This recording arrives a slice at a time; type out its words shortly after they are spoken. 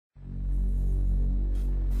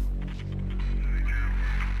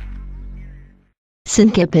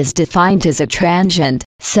Syncope is defined as a transient,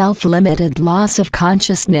 self-limited loss of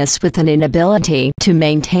consciousness with an inability to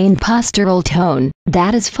maintain postural tone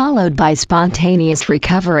that is followed by spontaneous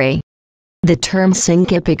recovery. The term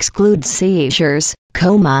syncope excludes seizures,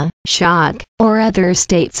 coma, shock, or other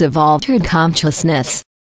states of altered consciousness.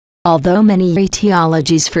 Although many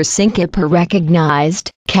etiologies for syncope are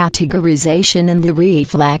recognized, categorization in the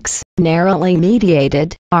reflex, narrowly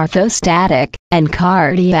mediated, orthostatic, and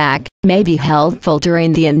cardiac may be helpful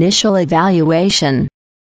during the initial evaluation.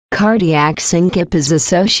 Cardiac syncope is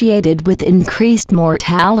associated with increased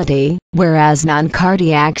mortality, whereas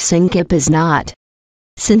non-cardiac syncope is not.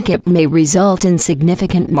 Syncope may result in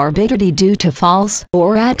significant morbidity due to falls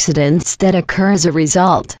or accidents that occur as a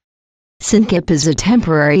result. Syncope is a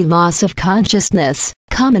temporary loss of consciousness,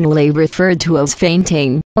 commonly referred to as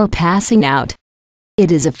fainting or passing out.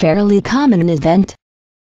 It is a fairly common event.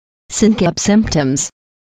 Syncope symptoms.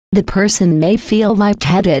 The person may feel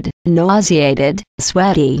lightheaded, nauseated,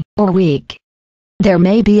 sweaty, or weak. There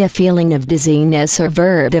may be a feeling of dizziness or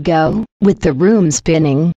vertigo, with the room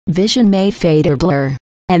spinning, vision may fade or blur,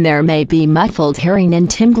 and there may be muffled hearing and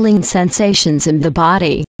tingling sensations in the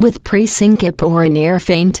body. With pre-syncope or near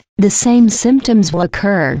faint, the same symptoms will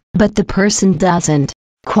occur, but the person doesn't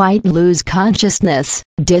quite lose consciousness,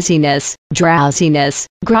 dizziness, drowsiness,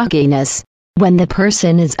 grogginess. When the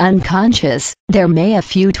person is unconscious, there may be a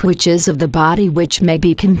few twitches of the body which may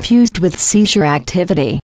be confused with seizure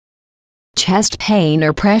activity. Chest pain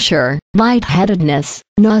or pressure, lightheadedness,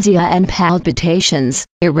 nausea and palpitations,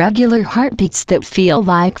 irregular heartbeats that feel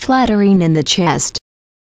like fluttering in the chest.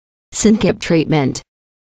 Syncope treatment.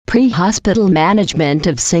 Pre-hospital management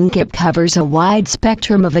of syncope covers a wide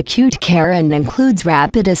spectrum of acute care and includes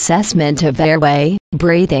rapid assessment of airway,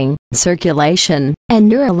 breathing, circulation,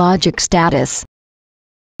 and neurologic status.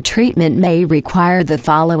 Treatment may require the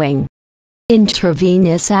following: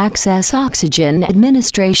 intravenous access oxygen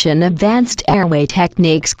administration, advanced airway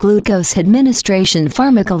techniques, glucose administration,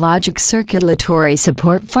 pharmacologic circulatory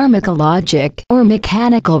support, pharmacologic or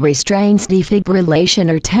mechanical restraints,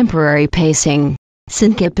 defibrillation or temporary pacing.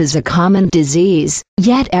 Syncope is a common disease,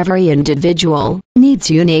 yet every individual needs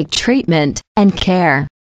unique treatment and care.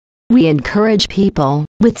 We encourage people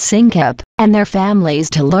with syncope and their families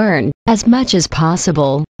to learn as much as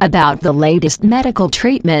possible about the latest medical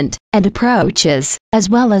treatment and approaches, as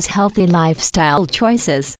well as healthy lifestyle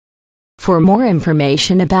choices. For more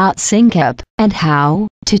information about syncope and how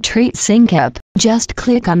to treat syncope, just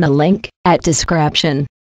click on the link at description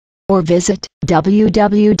or visit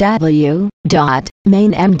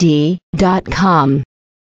www.mainmd.com.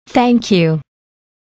 Thank you.